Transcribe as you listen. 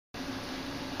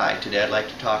Hi, today I'd like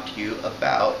to talk to you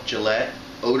about Gillette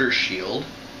Odor Shield.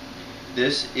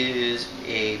 This is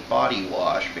a body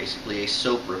wash, basically a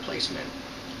soap replacement.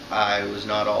 I was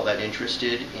not all that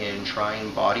interested in trying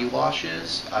body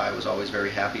washes. I was always very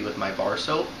happy with my bar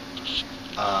soap.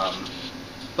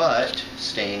 But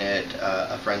staying at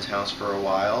a friend's house for a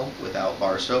while without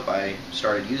bar soap, I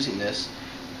started using this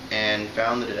and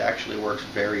found that it actually works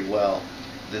very well.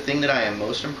 The thing that I am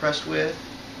most impressed with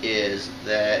is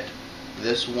that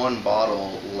this one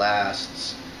bottle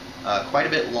lasts quite a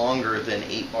bit longer than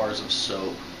 8 bars of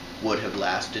soap would have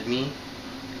lasted me,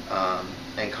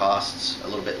 and costs a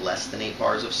little bit less than 8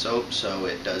 bars of soap, so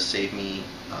it does save me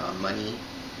money.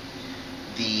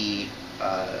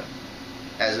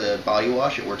 As a body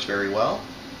wash, it works very well.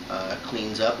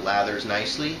 Cleans up, lathers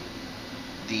nicely.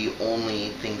 The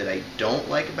only thing that I don't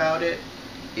like about it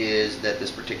is that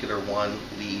this particular one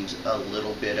leaves a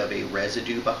little bit of a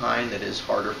residue behind that is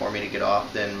harder for me to get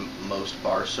off than most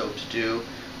bar soaps do.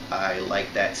 I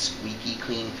like that squeaky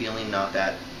clean feeling, not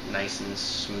that nice and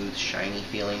smooth shiny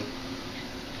feeling.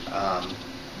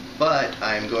 But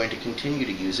I'm going to continue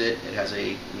to use it. It has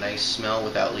a nice smell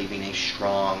without leaving a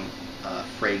strong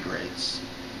fragrance,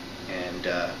 and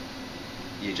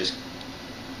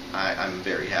I'm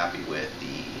very happy with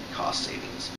the cost savings.